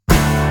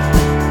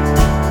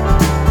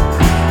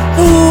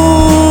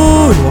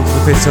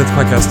Faith Starts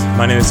Podcast.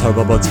 My name is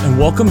Tyler Butts, and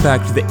welcome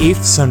back to the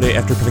 8th Sunday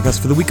after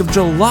Pentecost for the week of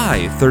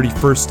July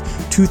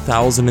 31st,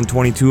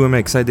 2022. I'm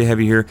excited to have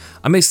you here.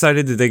 I'm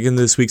excited to dig into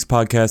this week's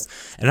podcast,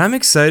 and I'm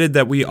excited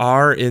that we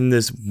are in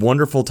this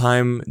wonderful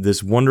time,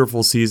 this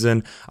wonderful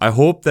season. I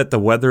hope that the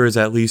weather has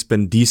at least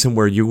been decent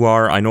where you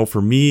are. I know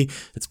for me,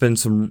 it's been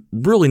some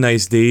really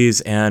nice days,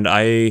 and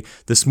I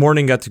this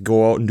morning got to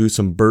go out and do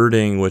some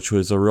birding, which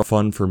was a real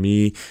fun for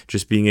me,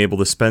 just being able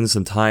to spend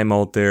some time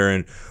out there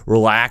and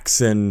relax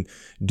and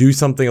do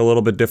something a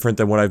little bit different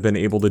than what I've been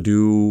able to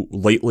do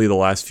lately the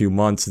last few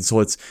months. And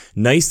so it's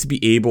nice to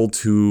be able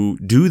to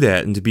do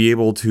that and to be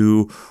able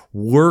to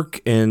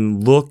work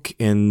and look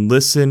and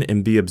listen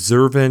and be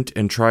observant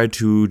and try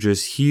to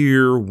just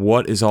hear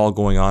what is all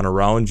going on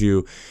around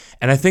you.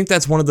 And I think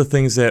that's one of the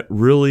things that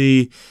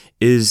really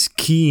is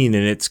keen,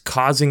 and it's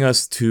causing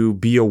us to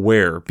be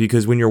aware,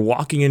 because when you're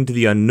walking into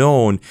the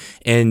unknown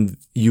and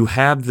you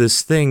have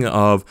this thing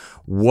of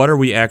what are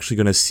we actually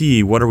going to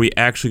see, what are we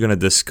actually going to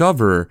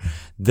discover,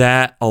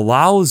 that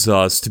allows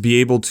us to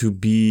be able to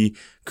be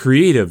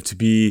creative, to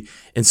be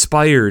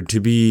inspired,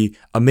 to be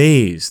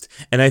amazed.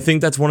 And I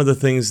think that's one of the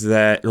things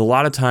that a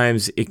lot of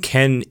times it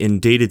can in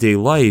day-to-day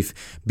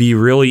life be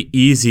really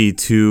easy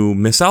to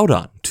miss out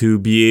on, to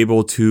be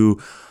able to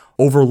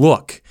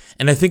overlook.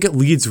 And I think it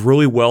leads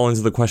really well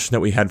into the question that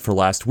we had for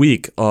last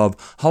week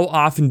of how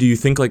often do you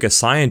think like a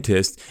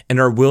scientist and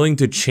are willing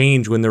to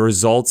change when the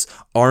results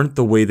aren't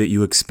the way that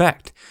you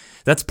expect?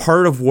 That's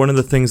part of one of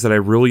the things that I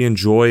really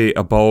enjoy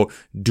about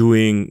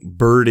doing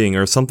birding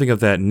or something of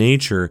that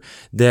nature,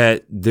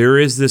 that there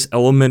is this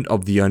element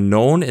of the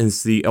unknown, and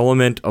it's the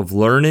element of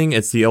learning,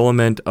 it's the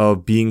element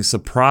of being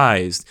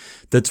surprised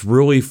that's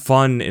really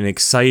fun and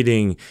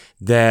exciting,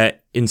 that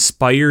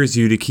inspires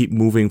you to keep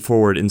moving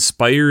forward,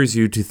 inspires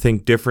you to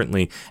think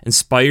differently,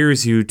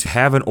 inspires you to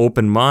have an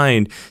open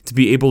mind, to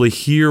be able to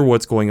hear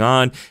what's going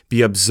on,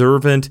 be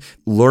observant,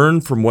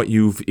 learn from what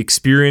you've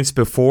experienced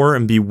before,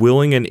 and be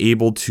willing and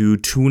able to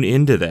tune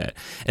into that.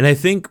 And I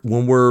think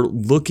when we're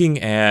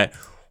looking at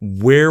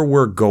where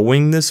we're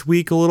going this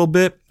week a little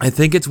bit, I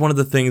think it's one of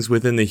the things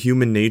within the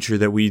human nature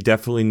that we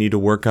definitely need to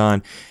work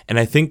on. And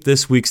I think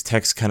this week's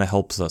text kind of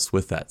helps us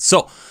with that.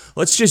 So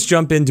let's just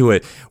jump into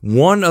it.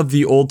 One of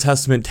the Old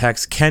Testament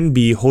texts can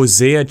be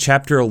Hosea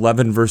chapter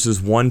 11,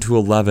 verses 1 to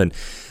 11.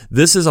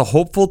 This is a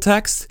hopeful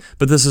text,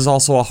 but this is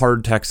also a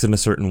hard text in a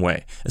certain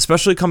way,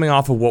 especially coming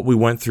off of what we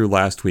went through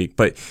last week.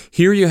 But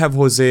here you have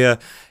Hosea,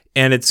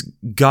 and it's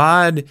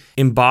God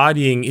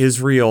embodying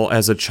Israel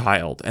as a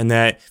child, and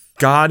that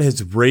God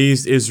has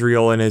raised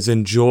Israel and has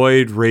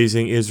enjoyed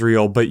raising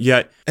Israel, but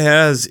yet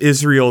as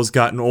Israel has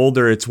gotten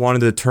older, it's wanted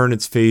to turn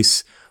its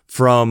face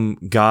from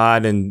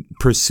God and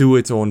pursue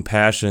its own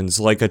passions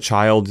like a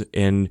child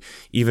and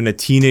even a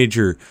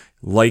teenager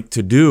like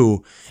to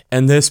do.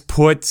 And this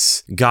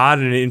puts God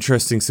in an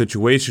interesting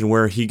situation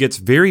where he gets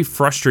very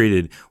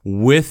frustrated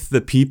with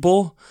the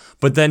people,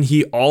 but then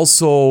he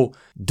also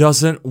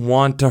doesn't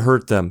want to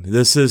hurt them.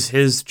 This is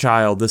his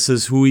child. This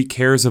is who he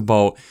cares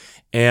about.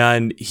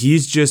 And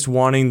he's just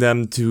wanting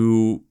them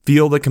to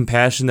feel the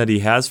compassion that he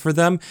has for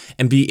them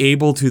and be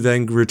able to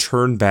then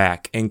return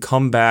back and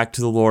come back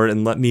to the Lord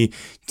and let me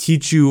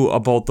teach you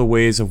about the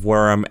ways of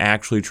where I'm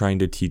actually trying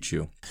to teach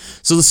you.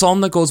 So the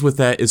psalm that goes with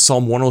that is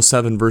Psalm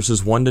 107,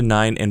 verses 1 to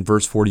 9 and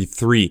verse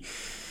 43.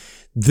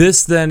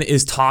 This then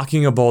is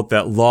talking about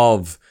that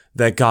love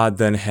that God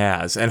then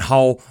has, and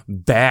how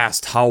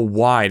vast, how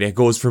wide it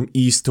goes from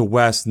east to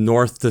west,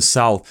 north to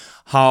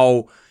south,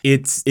 how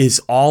it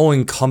is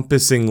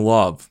all-encompassing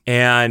love.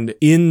 And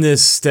in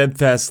this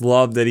steadfast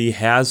love that he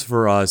has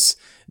for us,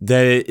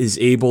 that it is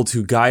able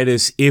to guide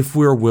us if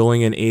we're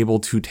willing and able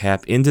to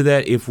tap into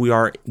that, if we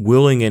are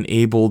willing and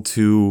able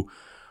to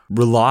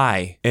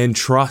rely and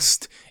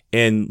trust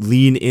and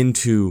lean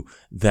into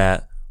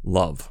that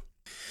love.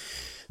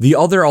 The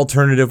other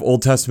alternative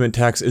Old Testament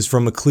text is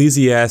from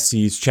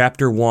Ecclesiastes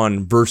chapter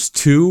 1, verse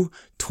 2,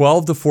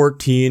 12 to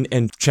 14,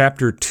 and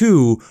chapter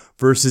 2,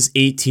 verses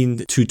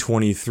 18 to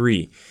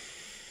 23.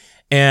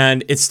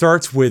 And it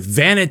starts with,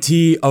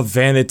 "Vanity of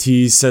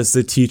vanities, says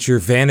the teacher,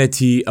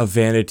 vanity of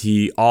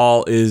vanity,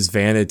 all is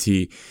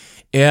vanity."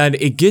 And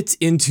it gets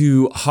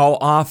into how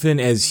often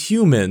as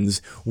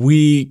humans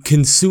we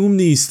consume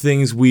these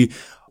things, we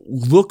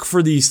look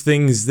for these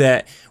things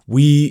that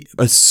we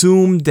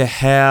assume to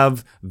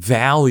have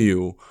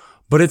value,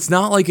 but it's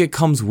not like it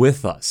comes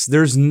with us.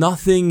 There's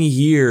nothing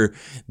here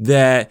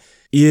that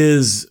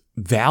is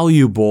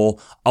valuable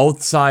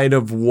outside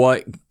of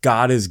what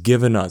God has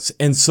given us.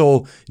 And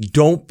so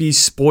don't be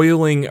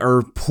spoiling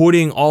or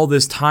putting all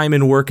this time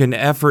and work and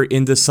effort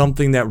into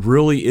something that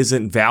really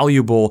isn't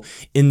valuable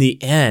in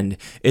the end.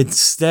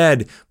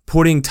 Instead,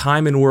 putting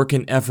time and work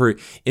and effort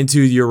into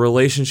your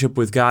relationship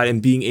with God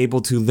and being able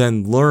to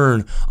then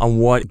learn on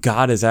what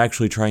God is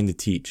actually trying to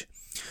teach.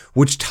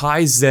 Which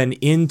ties then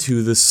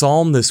into the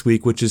psalm this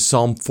week, which is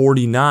Psalm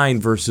 49,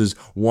 verses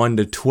 1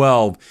 to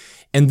 12.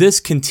 And this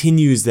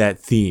continues that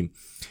theme,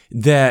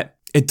 that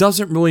it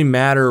doesn't really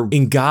matter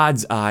in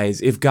God's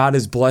eyes if God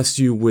has blessed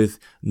you with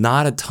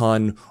not a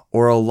ton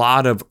or a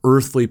lot of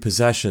earthly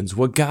possessions.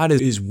 What God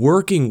is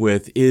working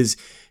with is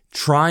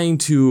trying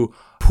to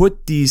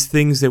put these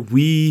things that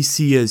we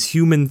see as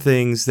human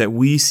things, that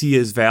we see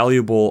as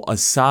valuable,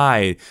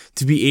 aside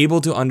to be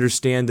able to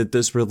understand that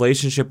this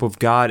relationship with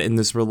God and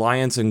this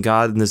reliance on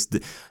God and this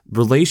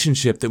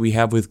relationship that we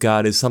have with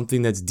God is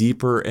something that's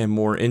deeper and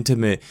more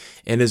intimate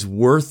and is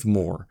worth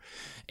more.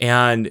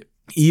 And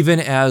even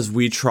as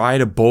we try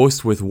to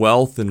boast with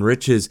wealth and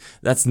riches,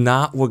 that's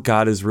not what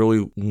God is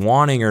really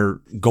wanting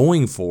or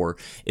going for.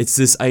 It's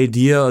this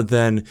idea of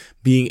then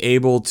being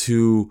able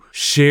to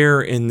share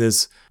in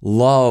this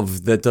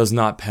love that does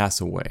not pass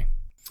away.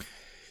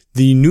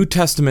 The New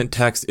Testament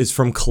text is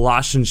from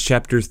Colossians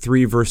chapter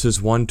 3,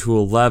 verses 1 to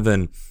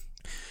 11.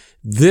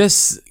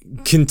 This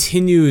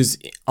continues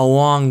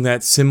along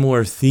that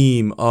similar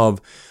theme of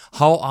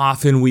how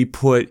often we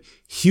put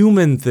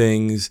human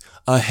things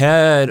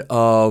ahead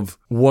of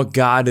what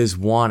God is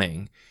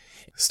wanting.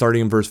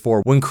 Starting in verse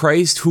 4, when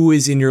Christ, who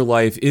is in your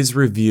life, is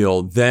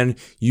revealed, then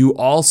you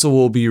also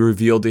will be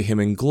revealed to him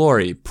in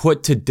glory.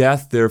 Put to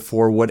death,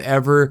 therefore,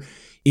 whatever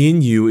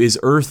in you is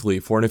earthly: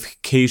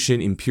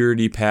 fornication,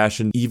 impurity,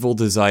 passion, evil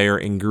desire,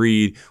 and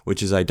greed,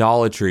 which is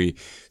idolatry.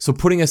 So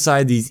putting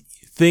aside these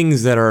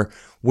things that are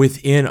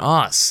within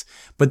us.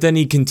 But then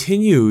he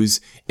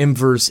continues in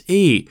verse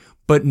 8,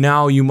 but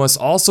now you must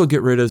also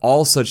get rid of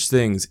all such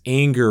things: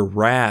 anger,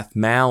 wrath,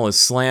 malice,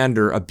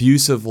 slander,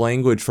 abusive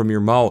language from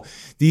your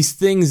mouth. These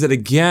things that,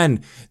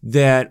 again,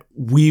 that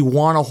we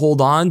want to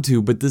hold on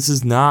to, but this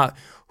is not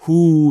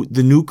who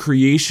the new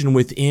creation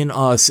within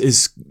us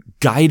is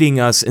guiding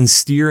us and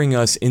steering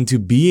us into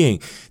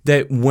being.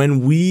 That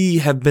when we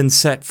have been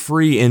set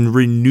free and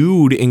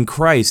renewed in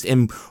Christ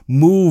and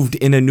moved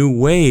in a new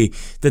way,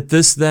 that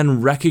this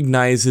then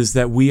recognizes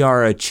that we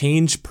are a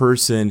changed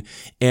person,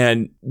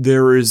 and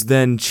there is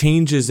then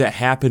changes that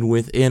happen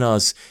within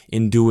us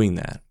in doing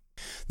that.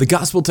 The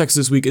gospel text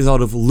this week is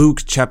out of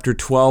Luke chapter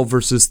 12,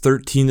 verses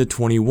 13 to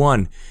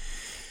 21.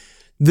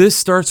 This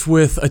starts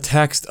with a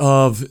text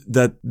of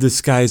that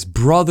this guy's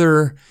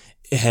brother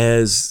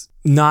has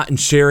not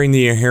sharing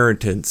the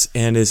inheritance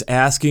and is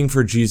asking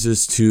for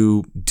Jesus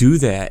to do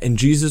that. And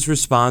Jesus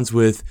responds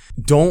with,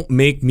 "Don't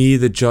make me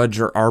the judge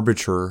or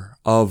arbiter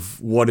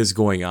of what is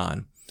going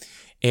on."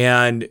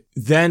 And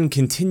then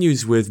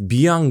continues with,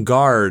 "Be on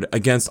guard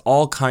against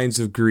all kinds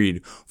of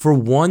greed, for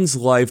one's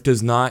life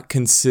does not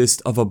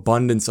consist of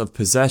abundance of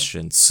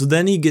possessions." So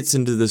then he gets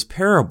into this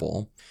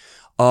parable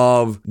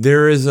of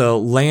there is a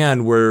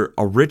land where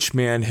a rich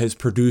man has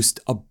produced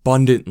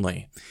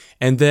abundantly.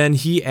 And then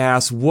he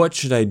asks, what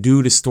should I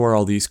do to store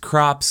all these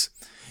crops?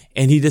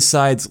 And he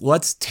decides,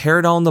 let's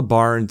tear down the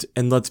barns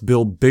and let's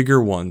build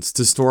bigger ones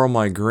to store all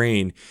my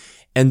grain.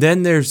 And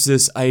then there's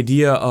this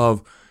idea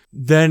of,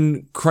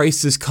 then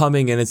Christ is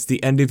coming and it's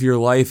the end of your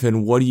life,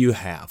 and what do you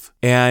have?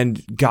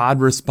 And God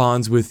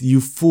responds with,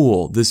 you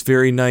fool, this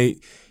very night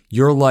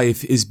your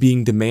life is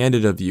being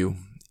demanded of you.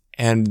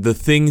 And the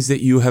things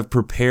that you have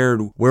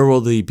prepared, where will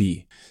they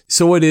be?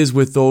 So it is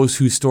with those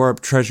who store up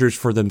treasures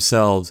for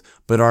themselves,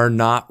 but are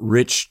not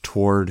rich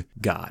toward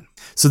God.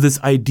 So this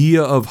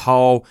idea of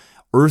how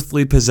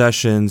earthly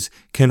possessions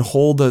can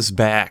hold us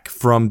back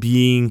from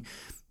being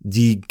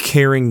the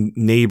caring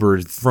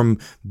neighbor, from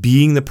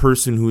being the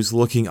person who's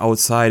looking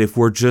outside if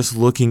we're just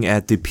looking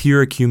at the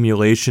pure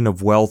accumulation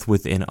of wealth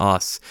within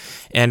us,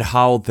 and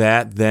how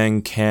that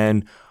then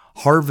can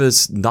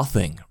harvest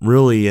nothing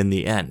really in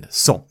the end.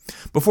 So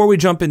before we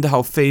jump into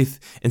how faith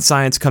and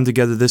science come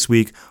together this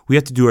week, we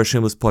have to do our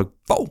shameless plug.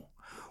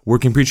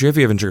 Working Preacher. If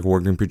you haven't checked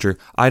Working Preacher,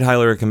 I'd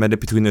highly recommend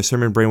it. Between their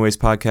Sermon Brainwaves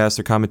podcasts,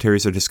 their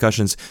commentaries, their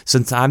discussions,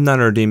 since I'm not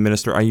an ordained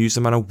minister, I use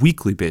them on a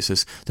weekly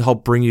basis to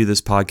help bring you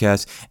this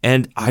podcast.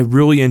 And I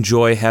really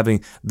enjoy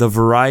having the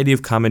variety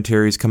of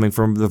commentaries coming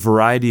from the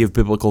variety of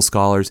biblical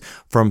scholars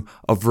from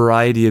a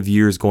variety of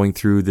years going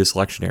through this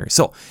lectionary.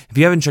 So if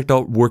you haven't checked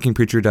out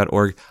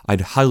workingpreacher.org,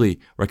 I'd highly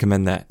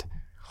recommend that.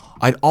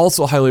 I'd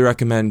also highly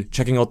recommend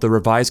checking out the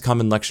Revised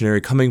Common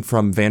Lectionary coming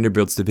from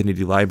Vanderbilt's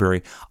Divinity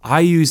Library.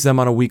 I use them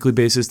on a weekly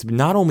basis to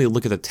not only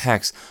look at the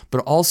text, but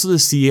also to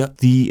see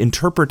the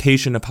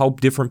interpretation of how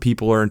different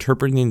people are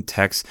interpreting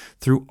text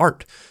through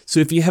art. So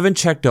if you haven't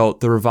checked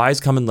out the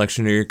Revised Common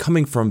Lectionary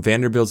coming from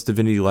Vanderbilt's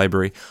Divinity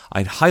Library,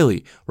 I'd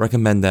highly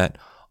recommend that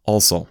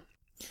also.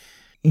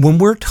 When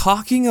we're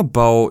talking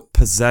about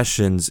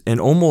possessions and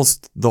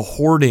almost the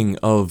hoarding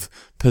of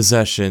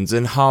possessions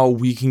and how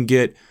we can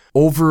get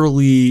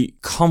overly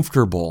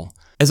comfortable,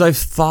 as I've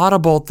thought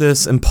about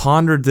this and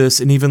pondered this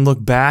and even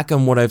looked back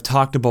on what I've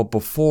talked about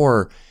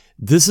before,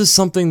 this is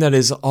something that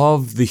is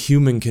of the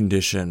human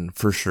condition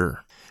for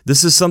sure.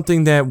 This is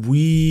something that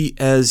we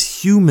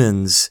as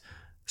humans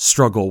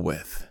struggle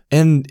with.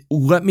 And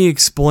let me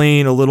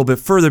explain a little bit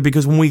further,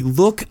 because when we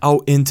look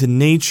out into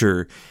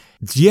nature,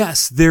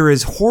 yes, there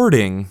is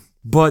hoarding,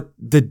 but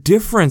the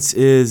difference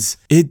is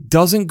it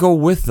doesn't go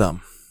with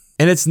them.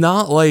 And it's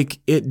not like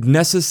it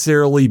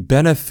necessarily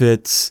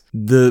benefits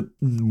the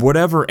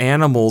whatever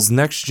animal's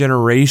next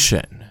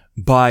generation.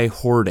 by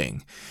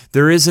hoarding.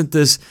 There isn't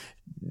this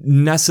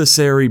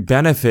necessary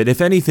benefit. If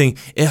anything,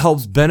 it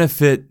helps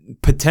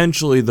benefit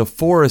potentially the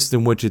forest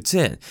in which it's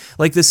in.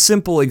 Like this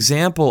simple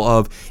example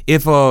of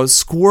if a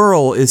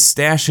squirrel is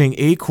stashing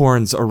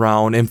acorns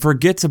around and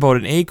forgets about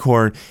an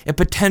acorn, it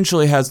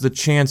potentially has the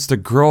chance to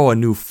grow a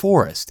new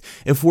forest.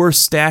 If we're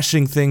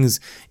stashing things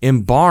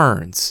in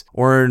barns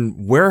or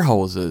in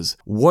warehouses,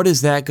 what is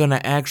that going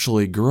to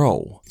actually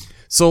grow?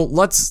 So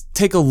let's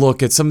take a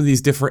look at some of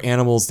these different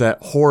animals that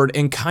hoard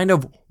and kind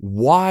of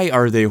why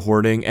are they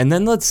hoarding, and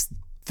then let's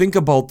think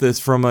about this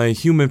from a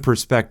human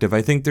perspective.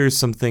 I think there's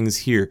some things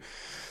here.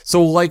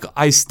 So like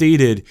I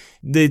stated,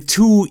 the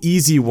two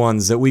easy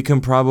ones that we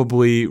can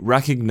probably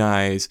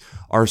recognize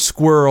are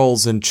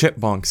squirrels and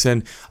chipmunks,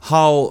 and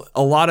how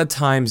a lot of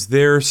times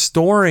they're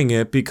storing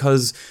it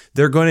because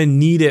they're going to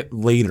need it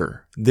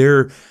later.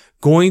 They're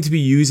going to be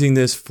using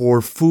this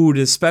for food,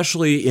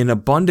 especially in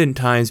abundant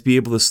times, be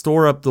able to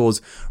store up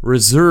those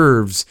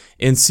reserves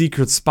in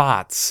secret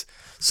spots,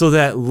 so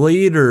that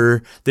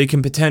later they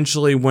can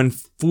potentially, when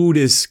food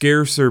is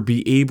scarcer,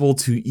 be able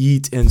to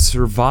eat and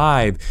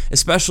survive,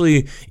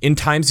 especially in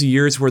times of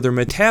years where their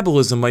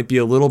metabolism might be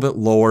a little bit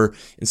lower,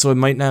 and so it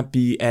might not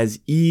be as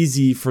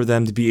easy for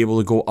them to be able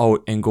to go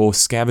out and go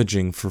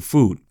scavenging for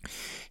food.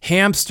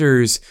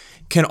 Hamsters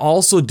can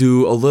also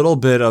do a little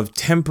bit of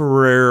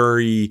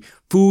temporary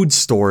food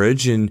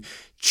storage in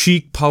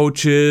cheek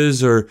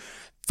pouches or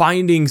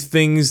finding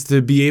things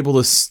to be able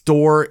to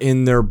store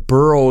in their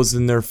burrows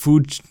and their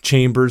food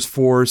chambers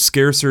for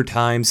scarcer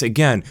times,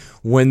 again,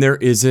 when there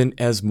isn't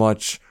as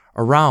much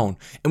around.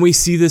 And we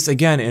see this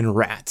again in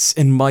rats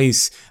and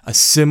mice, a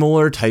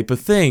similar type of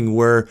thing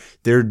where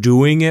they're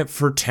doing it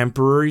for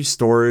temporary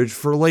storage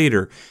for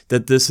later,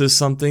 that this is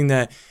something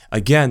that,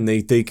 again,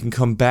 they can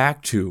come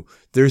back to.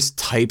 There's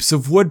types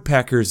of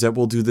woodpeckers that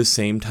will do the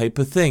same type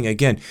of thing.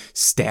 Again,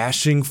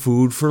 stashing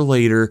food for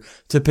later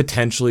to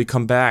potentially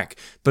come back.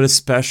 But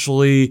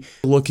especially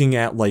looking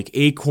at like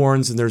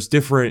acorns, and there's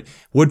different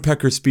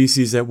woodpecker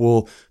species that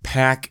will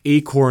pack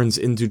acorns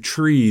into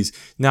trees.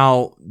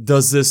 Now,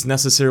 does this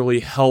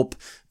necessarily help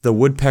the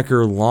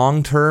woodpecker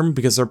long term?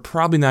 Because they're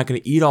probably not going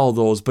to eat all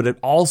those, but it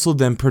also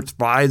then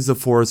provides the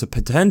forest a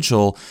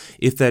potential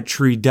if that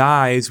tree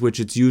dies, which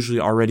it's usually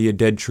already a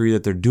dead tree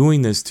that they're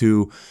doing this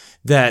to,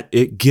 that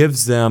it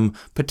gives them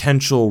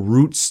potential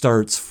root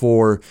starts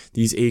for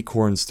these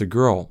acorns to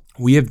grow.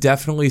 We have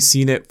definitely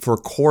seen it for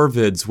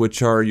corvids,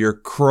 which are your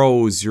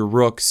crows, your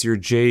rooks, your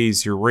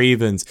jays, your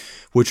ravens,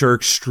 which are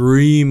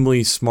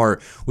extremely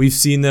smart. We've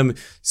seen them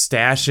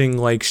stashing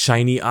like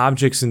shiny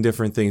objects and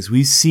different things.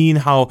 We've seen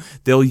how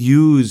they'll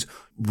use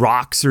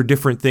rocks or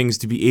different things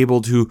to be able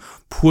to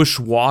push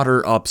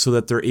water up so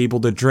that they're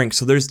able to drink.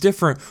 So there's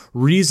different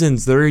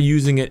reasons they're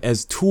using it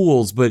as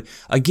tools, but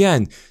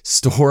again,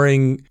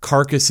 storing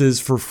carcasses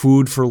for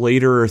food for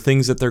later or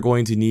things that they're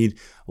going to need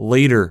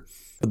later.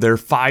 There are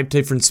 5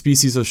 different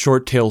species of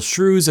short-tailed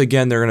shrews.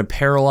 Again, they're going to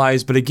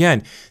paralyze, but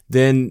again,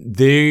 then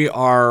they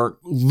are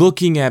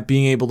looking at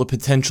being able to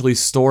potentially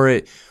store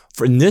it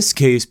for, in this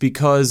case,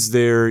 because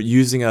they're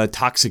using a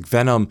toxic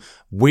venom,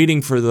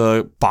 waiting for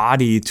the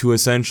body to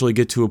essentially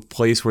get to a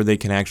place where they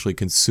can actually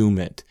consume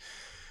it.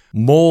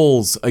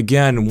 Moles,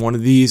 again, one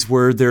of these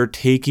where they're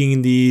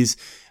taking these,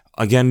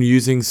 again,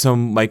 using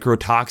some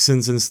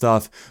mycotoxins and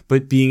stuff,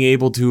 but being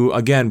able to,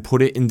 again,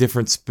 put it in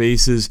different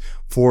spaces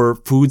for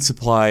food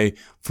supply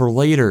for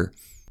later.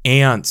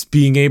 Ants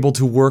being able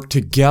to work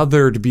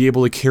together to be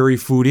able to carry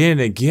food in,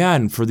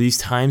 again, for these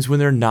times when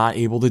they're not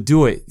able to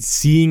do it.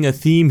 Seeing a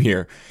theme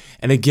here.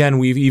 And again,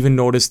 we've even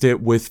noticed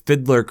it with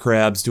fiddler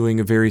crabs doing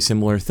a very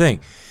similar thing.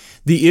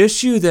 The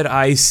issue that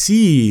I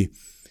see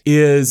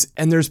is,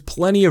 and there's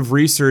plenty of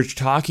research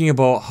talking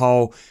about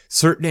how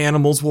certain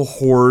animals will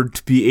hoard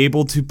to be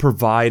able to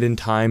provide in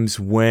times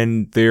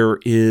when there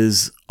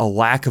is a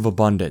lack of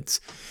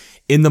abundance.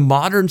 In the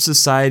modern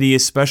society,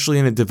 especially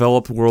in a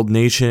developed world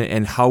nation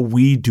and how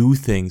we do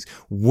things,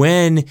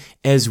 when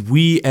as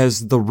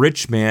the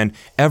rich man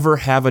ever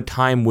have a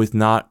time with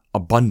not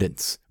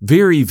abundance?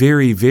 Very,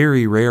 very,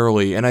 very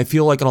rarely. And I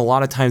feel like in a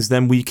lot of times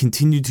then we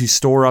continue to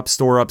store up.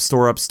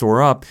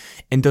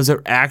 And does it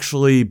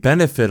actually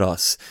benefit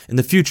us in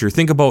the future?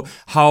 Think about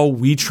how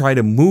we try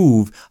to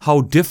move,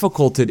 how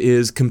difficult it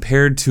is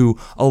compared to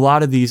a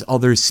lot of these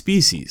other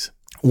species.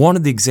 One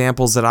of the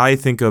examples that I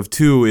think of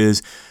too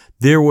is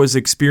there was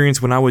experience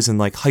when I was in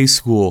like high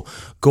school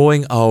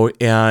going out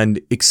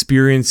and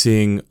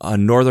experiencing a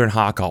northern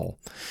hawk owl.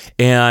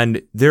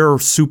 And they're a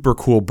super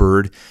cool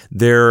bird.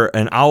 They're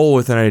an owl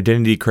with an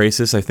identity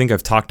crisis. I think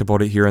I've talked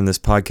about it here on this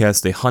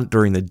podcast. They hunt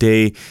during the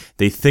day.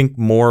 They think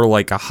more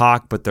like a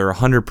hawk, but they're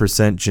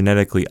 100%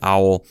 genetically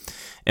owl.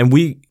 And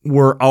we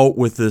were out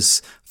with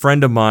this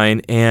friend of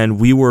mine, and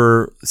we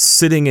were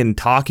sitting and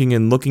talking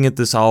and looking at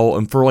this owl,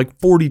 and for like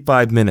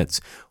 45 minutes,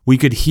 we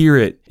could hear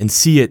it and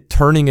see it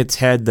turning its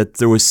head, that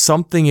there was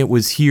something it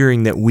was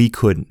hearing that we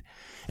couldn't.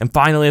 And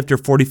finally, after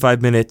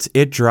 45 minutes,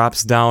 it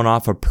drops down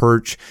off a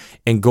perch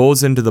and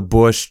goes into the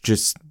bush,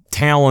 just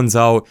talons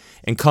out,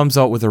 and comes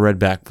out with a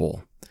redback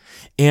bull.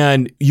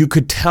 And you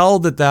could tell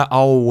that that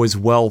owl was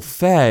well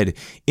fed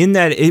in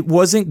that it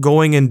wasn't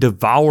going and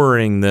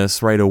devouring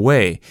this right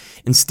away.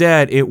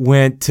 Instead, it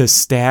went to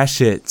stash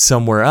it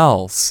somewhere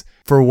else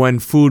for when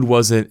food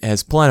wasn't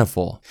as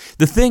plentiful.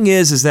 The thing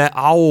is that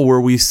owl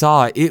where we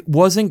saw it, it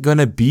wasn't going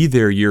to be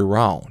there year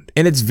round.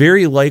 And it's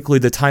very likely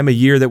the time of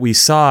year that we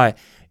saw it,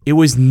 it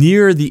was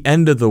near the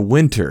end of the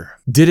winter.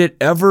 Did it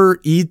ever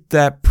eat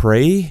that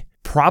prey?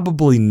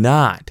 Probably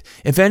not.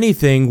 If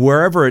anything,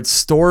 wherever it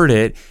stored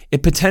it,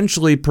 it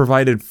potentially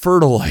provided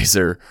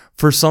fertilizer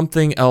for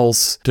something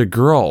else to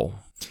grow.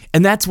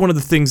 And that's one of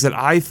the things that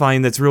I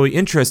find that's really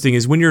interesting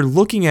is when you're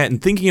looking at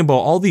and thinking about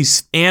all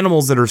these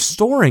animals that are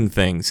storing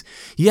things.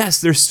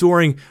 Yes, they're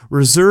storing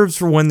reserves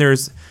for when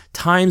there's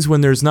times when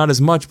there's not as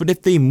much, but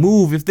if they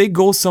move, if they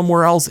go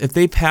somewhere else, if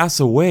they pass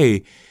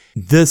away,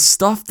 the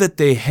stuff that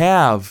they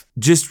have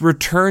just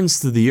returns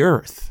to the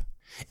earth.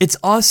 It's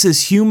us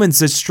as humans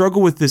that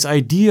struggle with this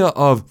idea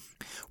of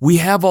we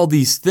have all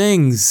these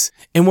things,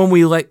 and when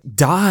we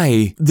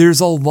die, there's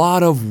a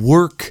lot of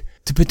work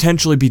to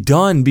potentially be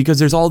done because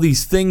there's all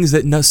these things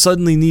that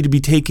suddenly need to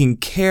be taken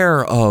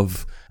care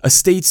of,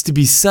 estates to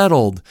be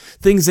settled,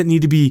 things that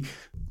need to be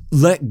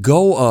let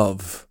go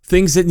of,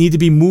 things that need to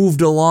be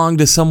moved along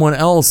to someone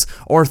else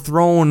or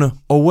thrown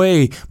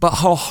away, but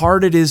how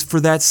hard it is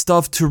for that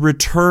stuff to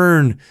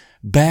return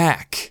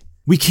back.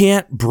 We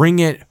can't bring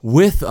it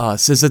with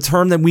us is a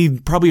term that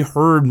we've probably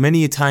heard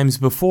many times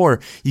before.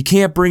 You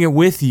can't bring it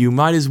with you,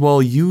 might as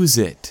well use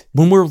it.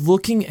 When we're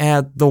looking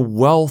at the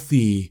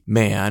wealthy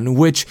man,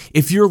 which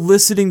if you're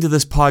listening to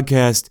this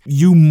podcast,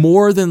 you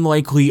more than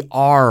likely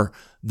are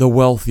the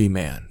wealthy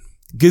man.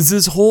 Because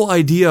this whole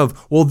idea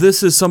of, well,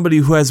 this is somebody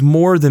who has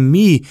more than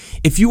me.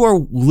 If you are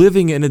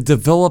living in a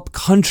developed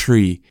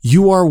country,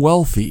 you are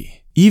wealthy.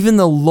 Even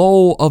the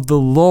low of the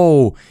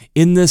low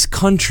in this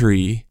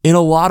country, in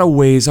a lot of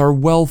ways, are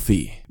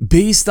wealthy.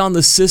 Based on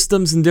the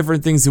systems and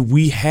different things that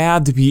we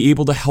have to be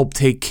able to help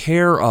take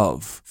care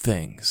of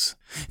things.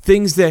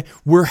 Things that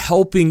we're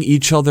helping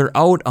each other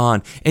out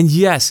on. And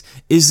yes,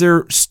 is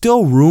there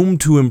still room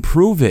to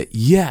improve it?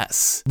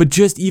 Yes. But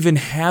just even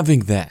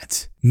having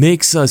that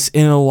makes us,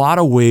 in a lot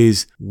of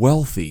ways,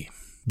 wealthy.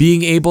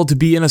 Being able to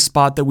be in a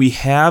spot that we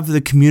have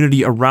the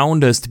community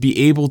around us to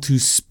be able to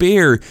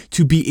spare,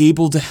 to be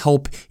able to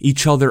help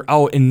each other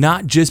out and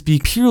not just be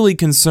purely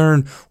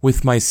concerned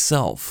with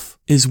myself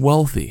is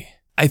wealthy.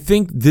 I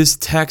think this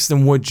text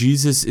and what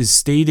Jesus is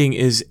stating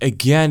is,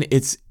 again,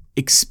 it's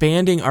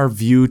expanding our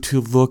view to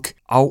look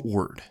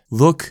outward,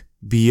 look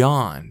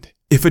beyond.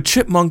 If a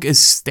chipmunk is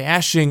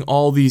stashing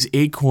all these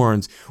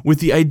acorns with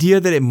the idea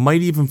that it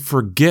might even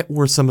forget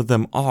where some of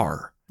them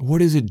are,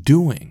 what is it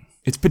doing?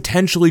 It's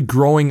potentially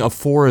growing a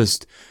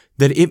forest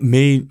that it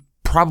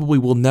probably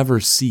will never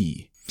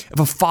see. If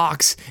a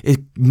fox, it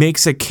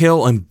makes a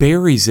kill and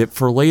buries it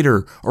for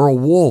later, or a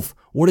wolf,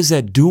 what is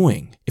that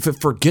doing if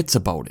it forgets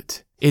about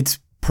it? It's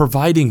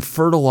providing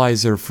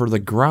fertilizer for the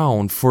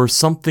ground for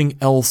something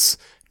else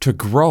to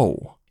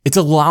grow. It's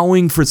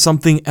allowing for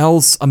something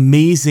else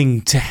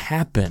amazing to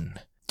happen.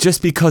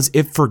 Just because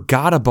it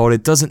forgot about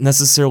it doesn't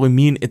necessarily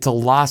mean it's a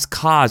lost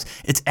cause.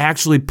 It's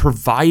actually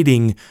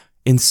providing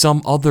in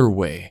some other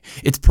way.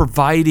 It's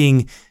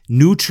providing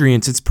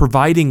nutrients. It's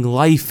providing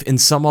life in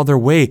some other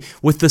way.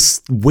 With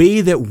the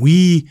way that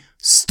we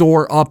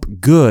store up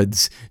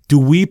goods, do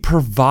we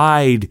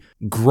provide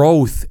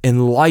growth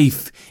and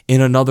life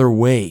in another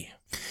way?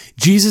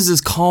 Jesus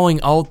is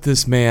calling out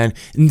this man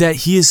in that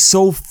he is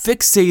so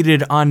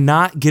fixated on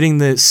not getting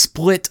the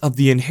split of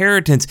the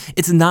inheritance,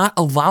 it's not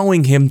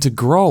allowing him to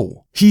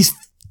grow. He's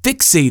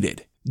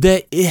fixated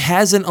that it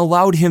hasn't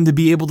allowed him to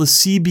be able to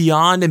see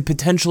beyond and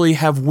potentially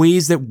have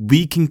ways that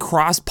we can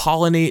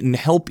cross-pollinate and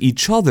help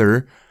each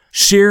other,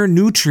 share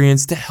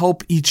nutrients to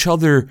help each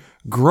other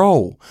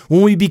grow.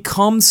 When we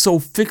become so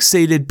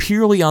fixated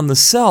purely on the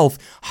self,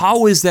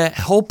 how is that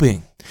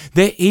helping?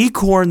 The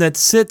acorn that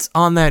sits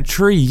on that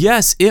tree,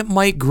 yes, it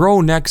might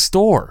grow next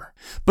door.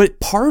 But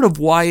part of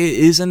why it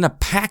is in a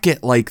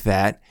packet like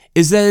that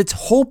is that it's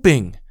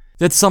hoping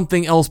that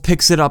something else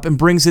picks it up and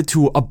brings it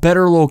to a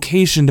better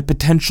location to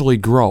potentially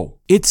grow.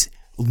 It's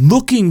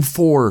looking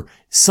for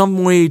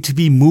some way to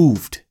be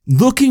moved,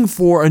 looking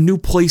for a new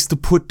place to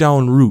put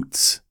down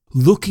roots,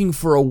 looking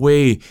for a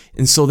way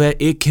and so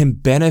that it can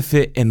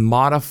benefit and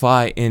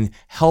modify and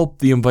help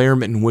the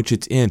environment in which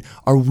it's in.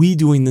 Are we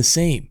doing the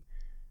same?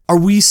 Are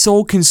we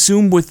so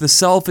consumed with the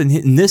self? And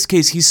in this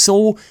case, he's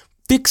so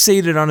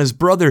fixated on his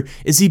brother.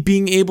 Is he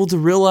being able to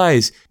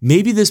realize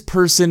maybe this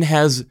person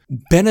has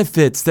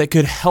benefits that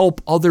could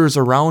help others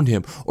around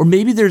him? Or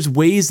maybe there's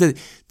ways that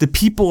the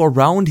people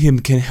around him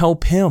can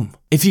help him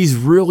if he's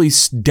really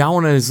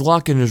down on his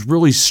luck and is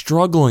really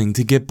struggling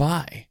to get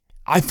by.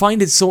 I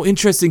find it so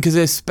interesting because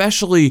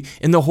especially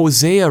in the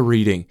Hosea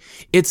reading,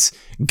 it's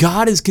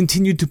God has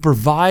continued to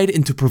provide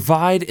and to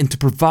provide and to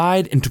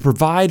provide and to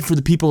provide for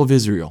the people of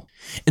Israel.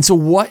 And so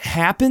what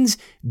happens?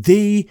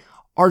 They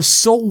are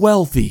so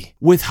wealthy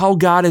with how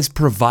God has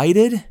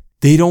provided,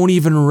 they don't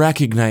even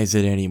recognize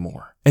it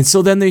anymore. And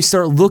so then they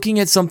start looking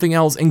at something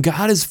else, and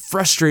God is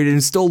frustrated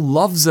and still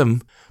loves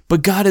them.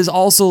 But God is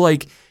also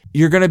like,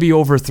 you're going to be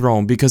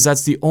overthrown because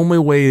that's the only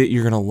way that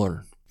you're going to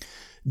learn.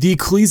 The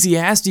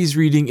Ecclesiastes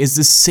reading is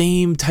the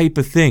same type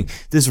of thing.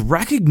 This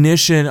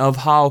recognition of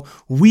how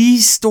we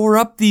store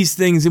up these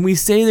things and we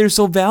say they're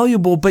so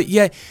valuable, but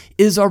yet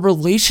is our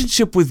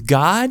relationship with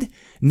God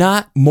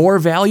not more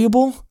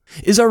valuable?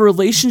 Is our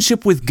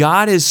relationship with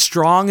God as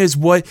strong as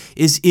what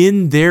is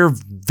in their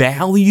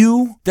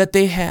value that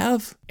they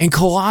have? And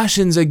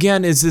Colossians,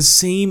 again, is the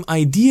same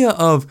idea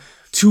of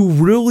to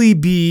really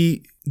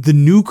be the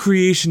new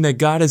creation that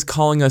God is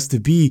calling us to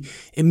be.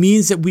 It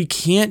means that we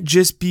can't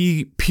just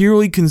be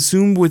purely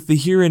consumed with the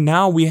here and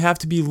now. We have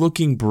to be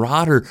looking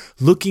broader,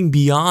 looking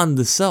beyond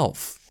the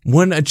self.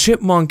 When a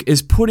chipmunk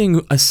is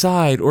putting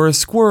aside, or a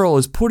squirrel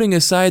is putting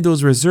aside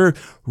those reserves,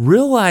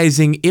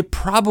 realizing it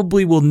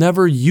probably will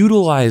never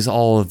utilize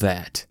all of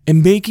that,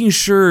 and making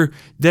sure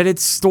that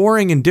it's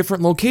storing in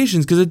different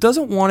locations because it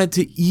doesn't want it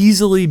to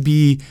easily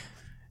be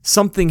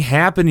something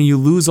happen and you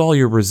lose all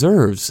your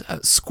reserves.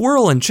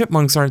 Squirrel and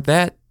chipmunks aren't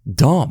that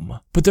dumb,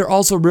 but they're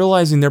also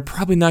realizing they're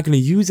probably not going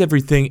to use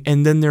everything,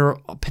 and then they're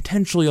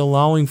potentially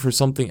allowing for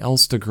something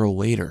else to grow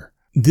later.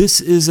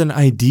 This is an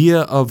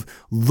idea of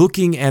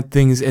looking at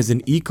things as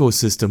an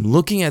ecosystem,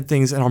 looking at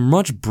things in a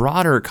much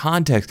broader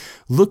context,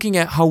 looking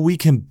at how we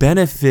can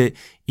benefit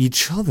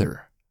each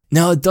other.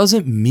 Now, it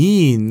doesn't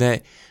mean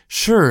that,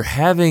 sure,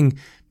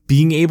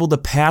 being able to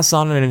pass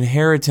on an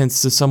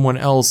inheritance to someone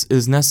else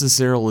is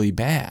necessarily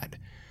bad,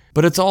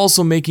 but it's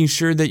also making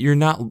sure that you're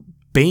not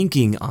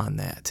banking on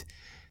that.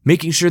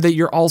 Making sure that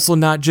you're also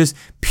not just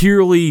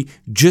purely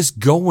just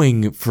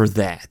going for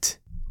that.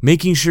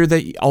 Making sure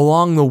that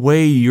along the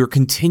way you're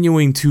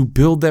continuing to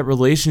build that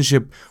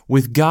relationship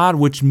with God,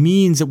 which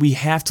means that we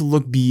have to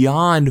look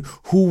beyond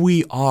who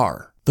we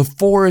are. The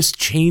forest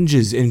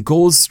changes and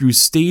goes through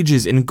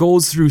stages and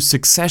goes through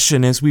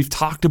succession, as we've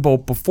talked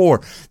about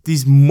before.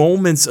 These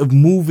moments of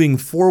moving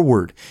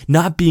forward,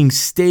 not being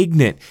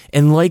stagnant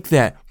and like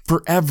that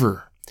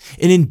forever.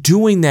 And in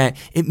doing that,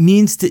 it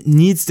needs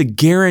to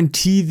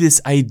guarantee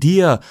this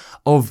idea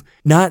of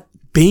not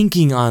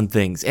banking on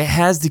things. It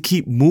has to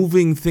keep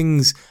moving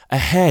things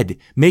ahead,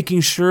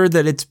 making sure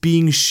that it's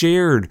being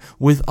shared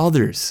with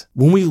others.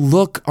 When we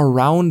look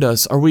around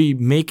us, are we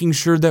making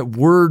sure that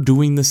we're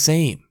doing the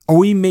same? Are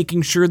we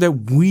making sure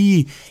that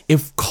we,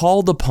 if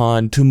called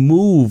upon to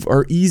move,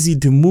 are easy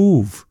to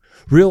move?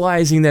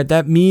 Realizing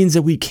that means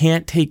that we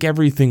can't take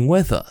everything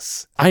with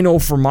us. I know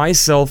for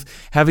myself,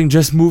 having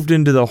just moved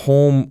into the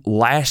home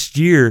last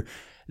year,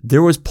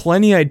 there was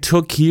plenty I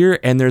took here,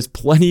 and there's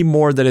plenty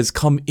more that has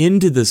come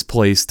into this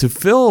place to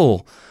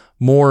fill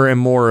more and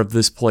more of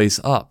this place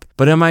up.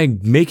 But am I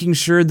making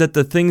sure that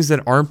the things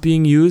that aren't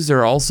being used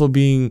are also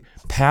being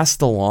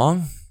passed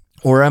along?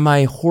 Or am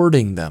I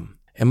hoarding them?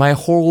 Am I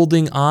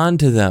holding on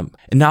to them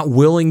and not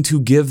willing to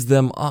give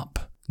them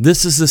up?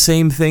 This is the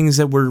same things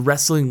that we're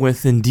wrestling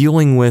with and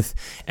dealing with,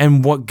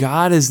 and what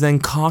God is then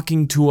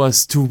talking to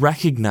us to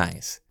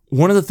recognize.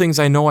 One of the things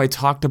I know I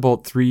talked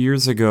about 3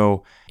 years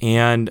ago,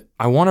 and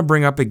I want to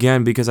bring up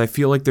again because I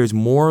feel like there's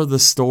more of the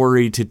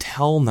story to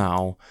tell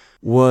now,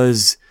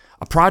 was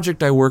a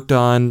project I worked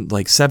on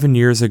like 7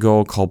 years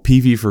ago called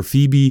PV for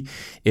Phoebe.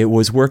 It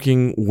was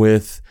working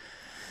with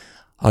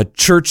a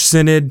church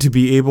synod to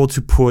be able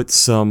to put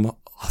some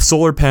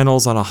solar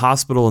panels on a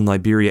hospital in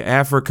Liberia,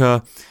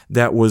 Africa,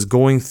 that was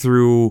going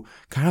through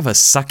kind of a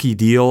sucky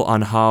deal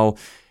on how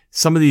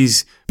some of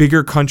these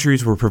bigger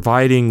countries were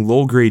providing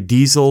low-grade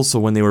diesel, so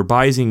when they were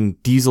buying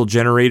diesel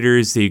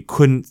generators, they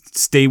couldn't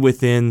stay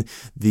within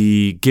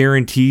the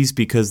guarantees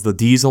because the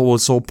diesel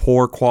was so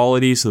poor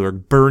quality, so they were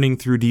burning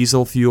through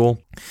diesel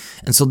fuel.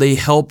 And so they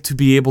helped to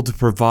be able to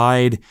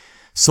provide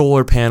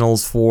solar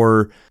panels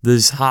for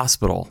this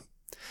hospital.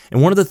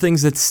 And one of the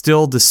things that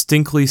still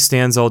distinctly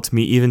stands out to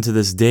me even to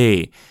this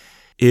day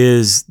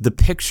is the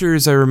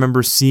pictures I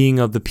remember seeing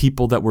of the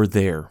people that were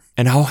there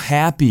and how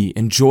happy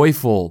and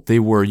joyful they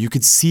were. You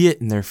could see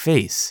it in their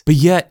face. But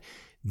yet,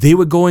 they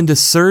would go into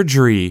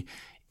surgery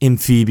in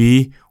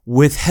Phoebe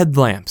with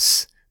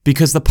headlamps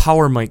because the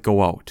power might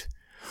go out.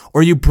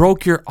 Or you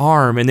broke your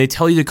arm and they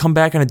tell you to come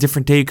back on a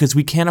different day because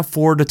we can't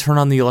afford to turn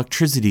on the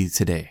electricity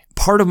today.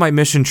 Part of my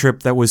mission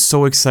trip that was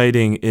so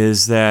exciting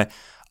is that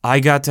I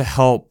got to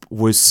help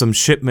with some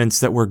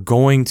shipments that were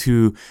going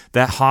to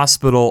that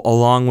hospital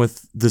along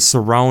with the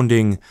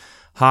surrounding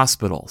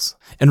hospitals,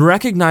 and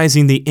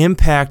recognizing the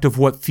impact of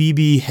what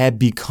Phoebe had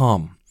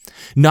become,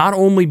 not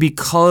only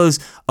because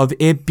of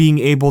it being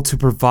able to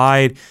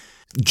provide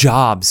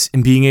jobs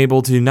and being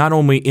able to not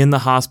only in the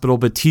hospital,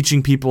 but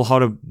teaching people how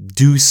to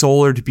do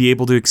solar to be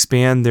able to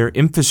expand their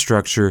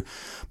infrastructure,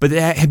 but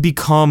that had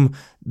become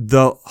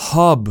the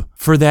hub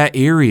for that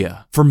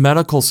area for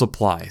medical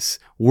supplies,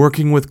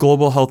 working with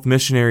Global Health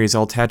Missionaries.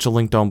 I'll attach a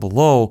link down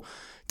below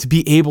to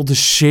be able to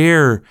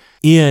share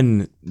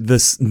in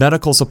this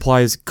medical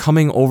supplies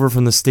coming over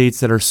from the States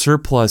that are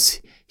surplus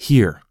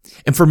here.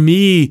 And for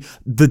me,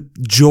 the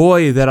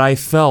joy that I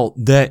felt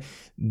that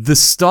the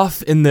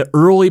stuff in the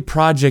early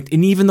project,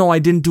 and even though I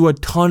didn't do a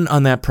ton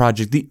on that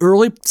project, the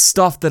early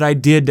stuff that I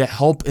did to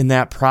help in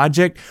that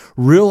project,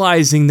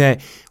 realizing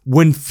that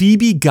when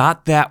Phoebe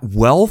got that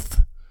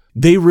wealth,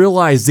 they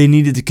realized they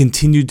needed to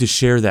continue to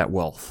share that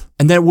wealth.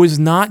 And that was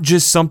not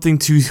just something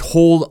to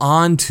hold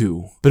on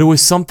to, but it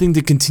was something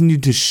to continue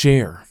to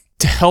share,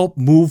 to help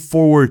move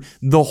forward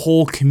the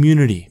whole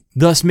community,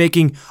 thus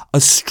making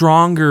a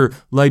stronger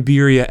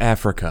Liberia,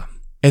 Africa.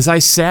 As I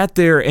sat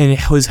there and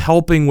was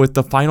helping with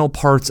the final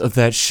parts of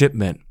that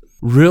shipment,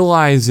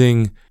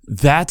 realizing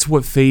that's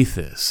what faith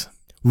is.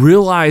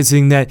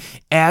 Realizing that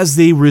as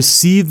they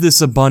received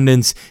this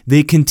abundance,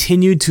 they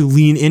continued to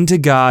lean into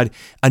God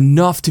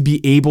enough to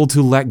be able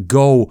to let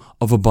go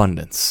of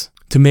abundance,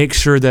 to make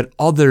sure that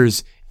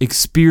others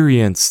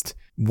experienced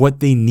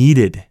what they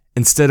needed,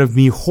 instead of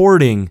me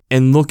hoarding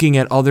and looking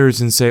at others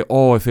and say,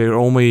 oh, if it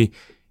only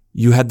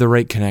you had the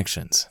right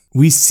connections.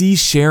 We see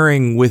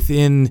sharing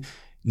within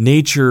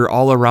nature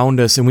all around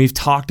us, and we've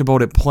talked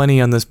about it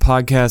plenty on this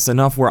podcast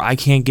enough where I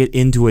can't get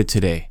into it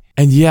today.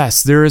 And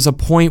yes, there is a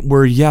point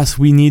where, yes,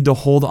 we need to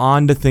hold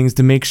on to things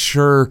to make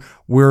sure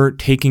we're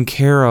taken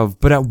care of.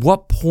 But at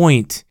what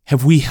point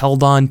have we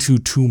held on to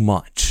too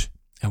much?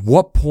 At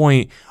what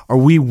point are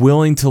we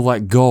willing to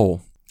let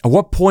go? At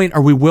what point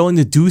are we willing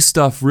to do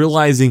stuff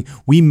realizing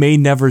we may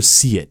never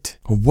see it?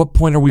 At what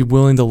point are we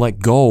willing to let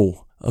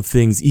go of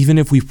things even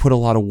if we've put a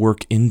lot of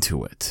work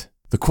into it?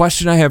 The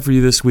question I have for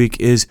you this week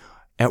is,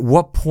 at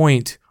what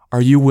point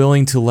are you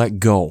willing to let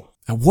go?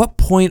 At what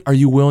point are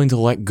you willing to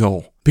let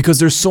go? Because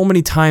there's so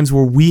many times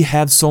where we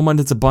have so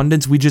much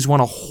abundance, we just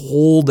want to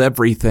hold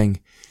everything,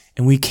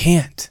 and we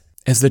can't.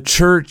 As the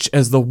church,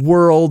 as the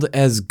world,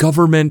 as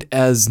government,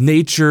 as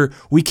nature,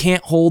 we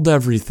can't hold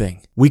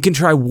everything. We can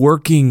try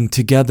working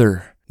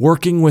together,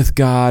 working with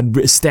God,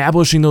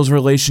 establishing those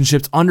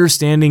relationships,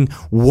 understanding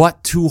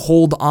what to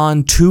hold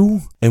on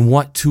to and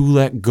what to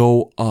let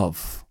go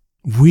of.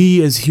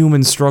 We as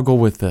humans struggle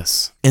with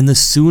this. And the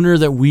sooner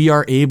that we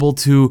are able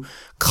to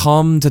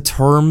come to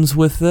terms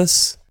with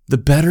this, the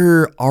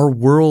better our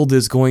world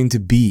is going to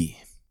be.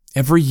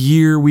 Every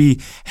year we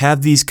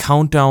have these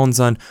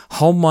countdowns on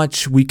how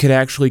much we could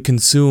actually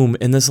consume.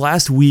 And this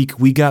last week,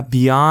 we got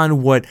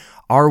beyond what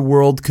our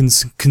world can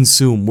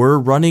consume. We're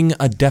running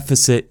a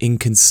deficit in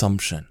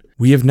consumption.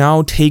 We have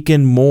now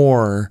taken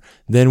more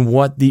than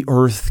what the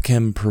earth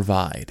can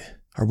provide.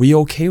 Are we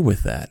okay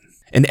with that?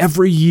 And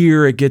every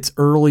year it gets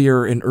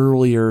earlier and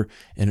earlier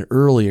and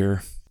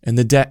earlier, and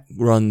the debt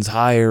runs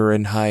higher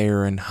and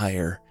higher and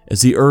higher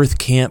as the earth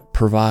can't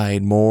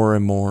provide more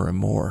and more and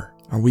more.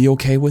 Are we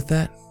okay with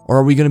that? Or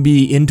are we going to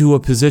be into a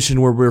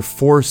position where we're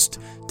forced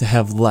to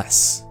have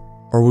less?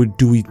 Or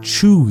do we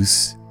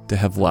choose to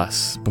have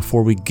less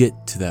before we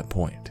get to that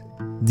point?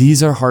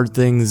 These are hard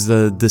things,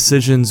 the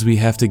decisions we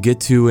have to get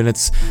to, and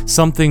it's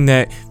something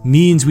that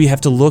means we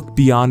have to look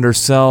beyond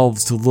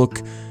ourselves, to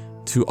look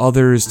to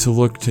others, to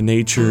look to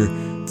nature,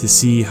 to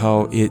see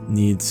how it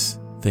needs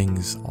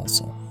things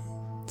also.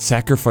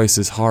 Sacrifice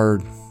is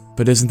hard,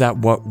 but isn't that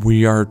what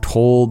we are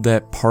told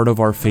that part of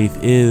our faith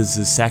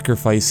is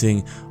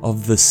sacrificing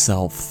of the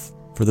self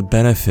for the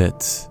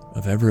benefit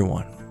of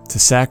everyone? To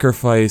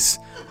sacrifice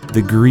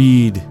the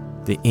greed,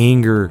 the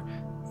anger,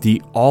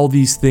 all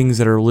these things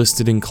that are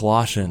listed in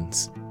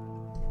Colossians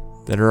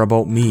that are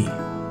about me,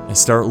 and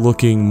start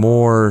looking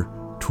more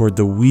toward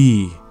the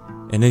we,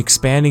 and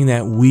expanding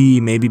that we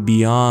maybe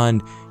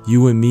beyond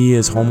you and me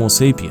as Homo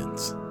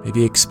sapiens.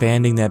 Maybe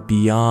expanding that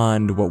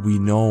beyond what we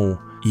know,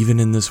 even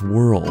in this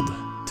world,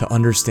 to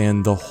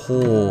understand the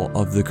whole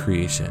of the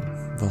creation,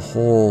 the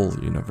whole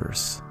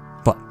universe.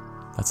 But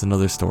that's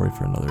another story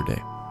for another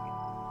day.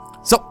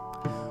 So,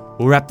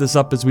 we'll wrap this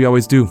up as we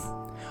always do.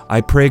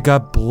 I pray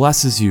God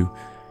blesses you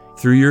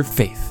through your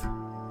faith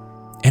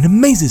and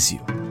amazes you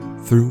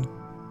through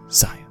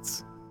science.